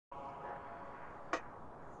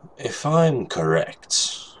If I'm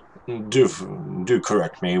correct, do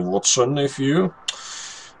correct me, Watson, if you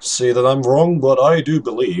say that I'm wrong, but I do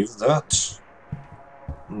believe that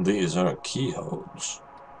these are keyholes.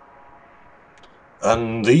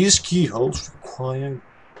 And these keyholes require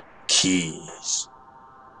keys.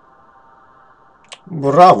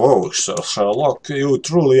 Bravo, Sir Sherlock, you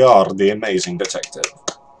truly are the amazing detective.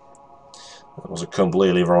 That was a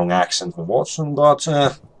completely wrong accent for Watson, but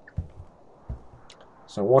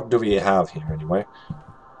so what do we have here anyway?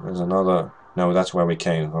 There's another... No, that's where we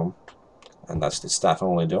came from. And that's the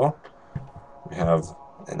staff-only door. We have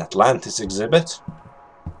an Atlantis exhibit.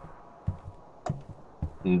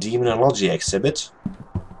 Demonology exhibit.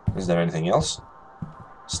 Is there anything else?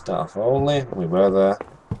 Staff only. We were there.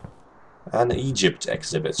 An Egypt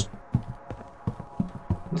exhibit.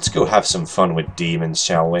 Let's go have some fun with demons,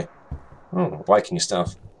 shall we? Oh, Viking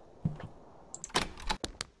stuff.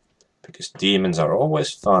 Because demons are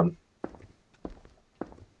always fun.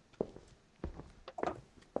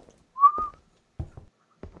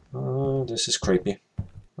 Oh, this is creepy.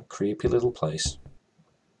 A creepy little place.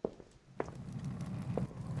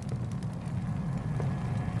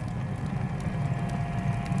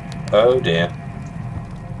 Oh dear.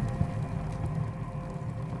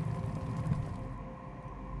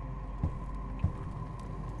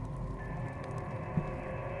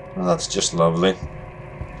 Well, that's just lovely.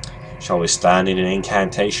 Shall we stand in an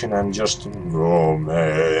incantation and just... Oh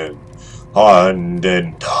man,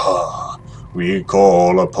 Handenda, we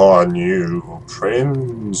call upon you,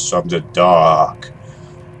 Prince of the Dark.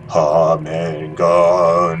 Amen,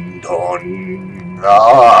 Gondon.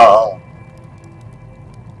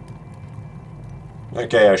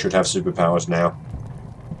 Okay, I should have superpowers now.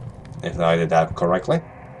 If I did that correctly.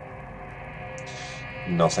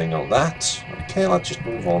 Nothing of that. Okay, let's just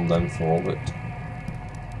move on then forward.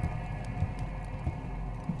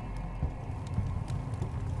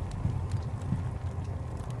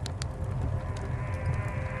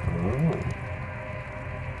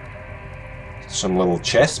 Some little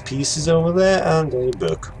chess pieces over there and a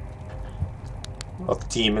book. Of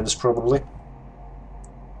demons, probably.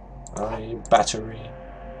 A battery.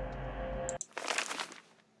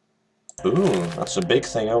 Ooh, that's a big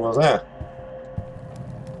thing over there.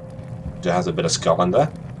 It has a bit of skull in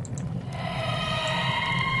there.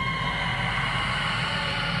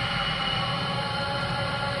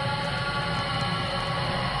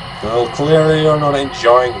 Well, clearly you're not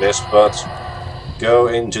enjoying this, but go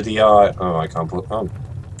into the eye. Oh, I can't put... Oh,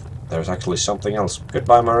 there's actually something else.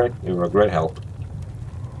 Goodbye, Murray. You were a great help.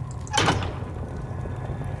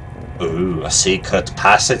 Ooh, a secret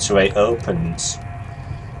passageway opens.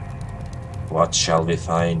 What shall we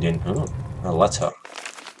find in... Oh, a letter.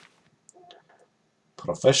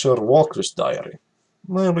 Professor Walker's diary.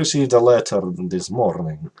 I received a letter this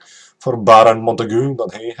morning for Baron Montague,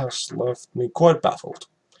 and he has left me quite baffled.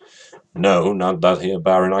 No, not that here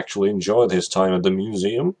Baron actually enjoyed his time at the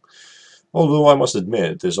museum, although I must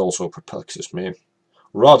admit this also perplexes me.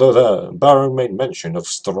 Rather, the Baron made mention of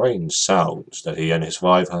strange sounds that he and his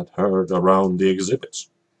wife had heard around the exhibits,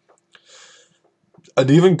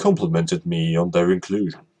 and even complimented me on their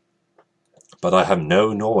inclusion. But I have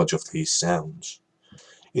no knowledge of these sounds.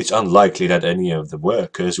 It's unlikely that any of the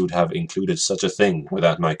workers would have included such a thing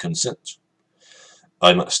without my consent.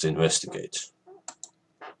 I must investigate.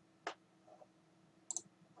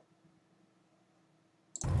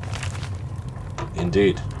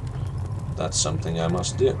 Indeed. That's something I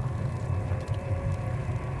must do.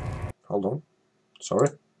 Hold on. Sorry.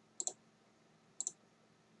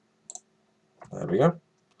 There we go.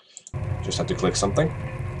 Just had to click something.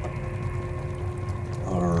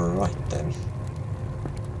 Alright then.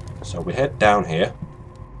 So we head down here.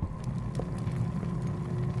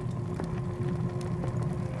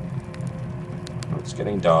 It's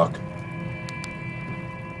getting dark.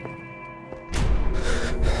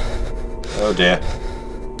 Oh dear.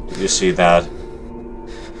 Did you see that?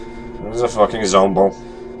 There's a fucking zombo.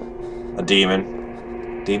 A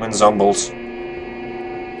demon. Demon zombles.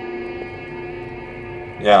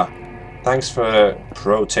 Yeah. Thanks for the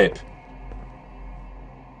pro tip.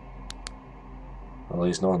 Well,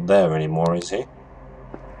 he's not there anymore, is he?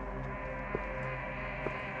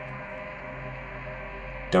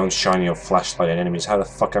 Don't shine your flashlight at enemies. How the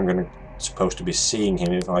fuck am I supposed to be seeing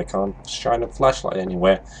him if I can't shine a flashlight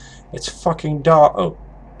anywhere? It's fucking dark. Oh.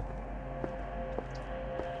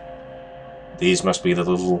 These must be the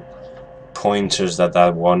little pointers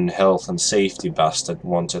that one health and safety bastard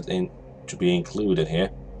wanted to be included here.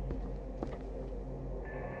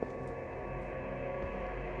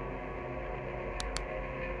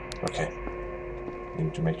 Okay.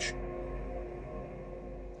 Need to make sure.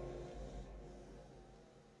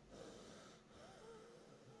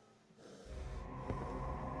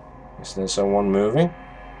 Is there someone moving?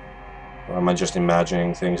 Or am I just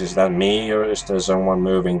imagining things? Is that me, or is there someone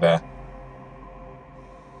moving there?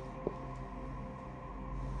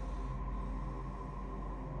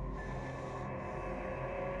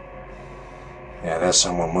 Yeah, there's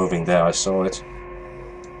someone moving there, I saw it.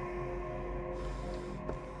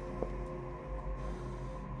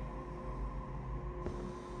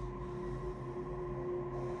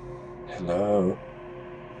 Hello?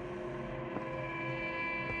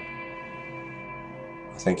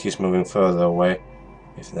 I think he's moving further away,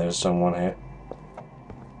 if there's someone here.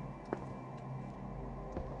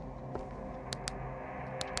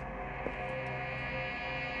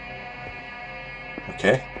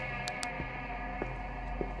 Okay.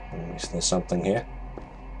 Is there something here?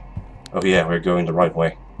 Oh yeah, we're going the right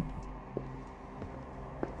way.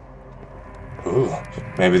 Ooh,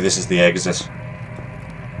 maybe this is the exit.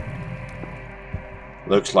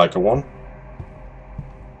 Looks like a one.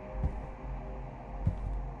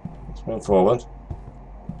 Let's move forward.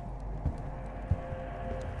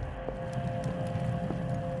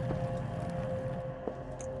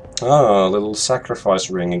 Ah, a little sacrifice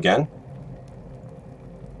ring again.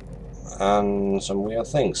 And some weird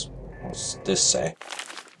things. What's this say?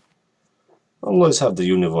 Always have the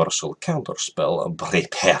universal counterspell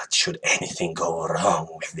prepared should anything go wrong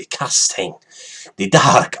with the casting. The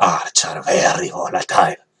dark arts are very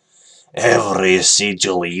volatile. Every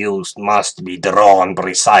sigil used must be drawn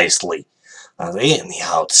precisely, as any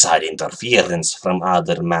outside interference from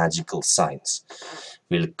other magical signs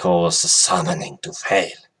will cause summoning to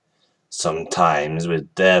fail, sometimes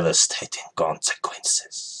with devastating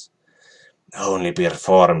consequences. Only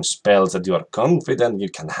perform spells that you are confident you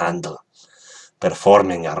can handle.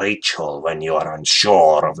 Performing a ritual when you are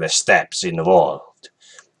unsure of the steps involved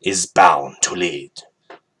is bound to lead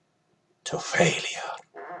to failure.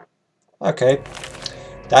 Okay,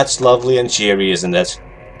 that's lovely and cheery, isn't it?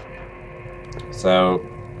 So,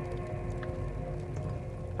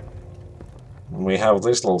 we have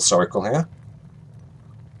this little circle here.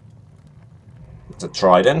 It's a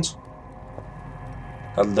trident.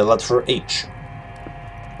 And the letter H.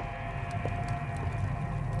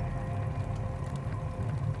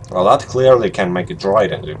 Well, that clearly can make a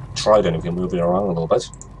trident if you move it around a little bit.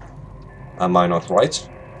 Am I not right?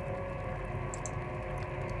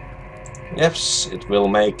 Yes, it will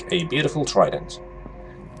make a beautiful trident.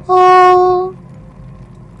 Oh,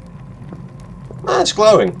 it's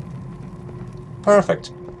glowing.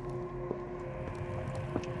 Perfect.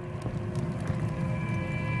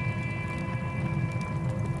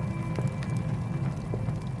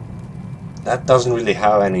 That doesn't really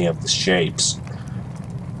have any of the shapes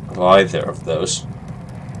of either of those.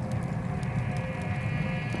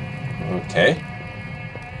 Okay.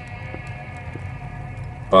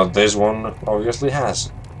 But this one obviously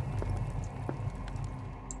has.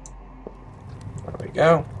 There we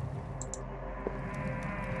go.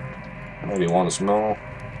 Maybe once more.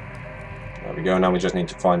 There we go, now we just need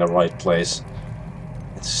to find the right place.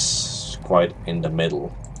 It's quite in the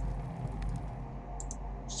middle.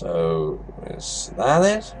 So, is that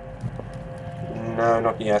it? No,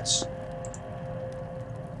 not yet.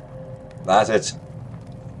 That's it.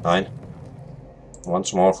 9.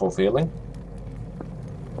 Once more for feeling.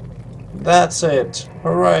 That's it.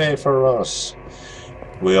 Hooray for us.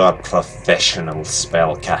 We are professional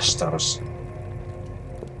spellcasters.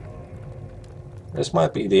 This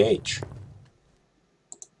might be the H.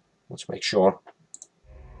 Let's make sure.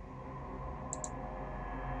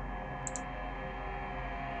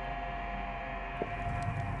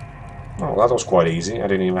 Oh, that was quite easy. I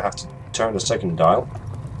didn't even have to turn the second dial.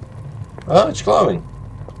 Oh, it's glowing.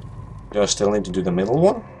 Do I still need to do the middle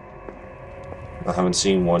one? I haven't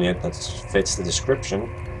seen one yet that fits the description.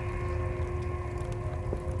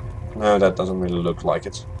 No, that doesn't really look like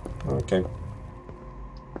it. Okay.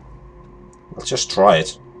 Let's just try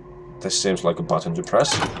it. This seems like a button to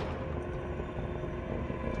press.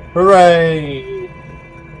 Hooray!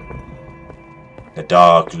 The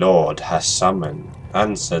Dark Lord has summoned,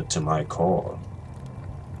 answered to my call.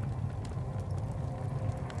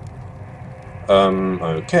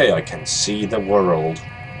 Okay, I can see the world.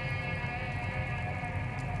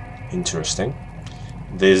 Interesting.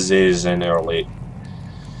 This is an early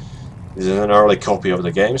copy of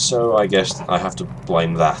the game, so I guess I have to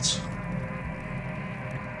blame that.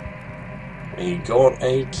 We got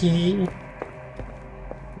a key.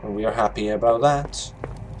 And we are happy about that.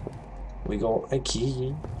 We got a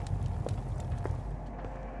key.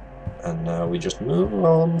 And now we just move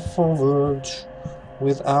on forward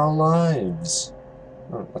with our lives.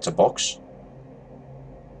 Oh, that's a box.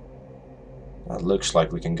 That looks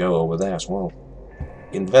like we can go over there as well.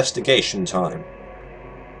 Investigation time.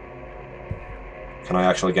 Can I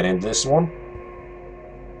actually get in this one?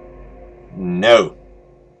 No.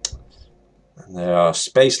 There are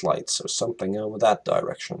space lights or something over that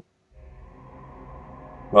direction.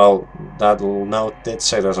 Well, that note did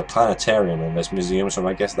say there's a planetarium in this museum, so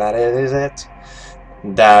I guess that is it.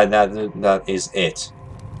 That is it.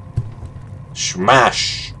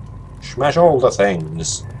 Smash! Smash all the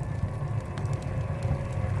things.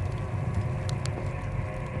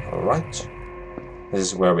 Alright. This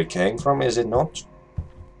is where we came from, is it not?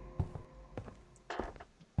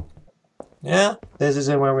 Yeah, this is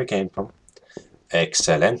where we came from.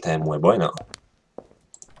 Excelente, muy bueno.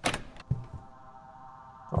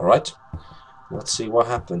 Alright. Let's see what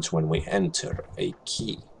happens when we enter a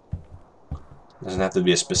key. Doesn't have to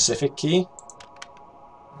be a specific key.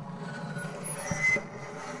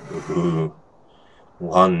 Ooh.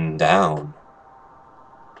 1 down.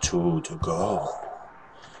 2 to go.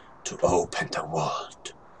 To open the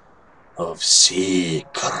world of secrets.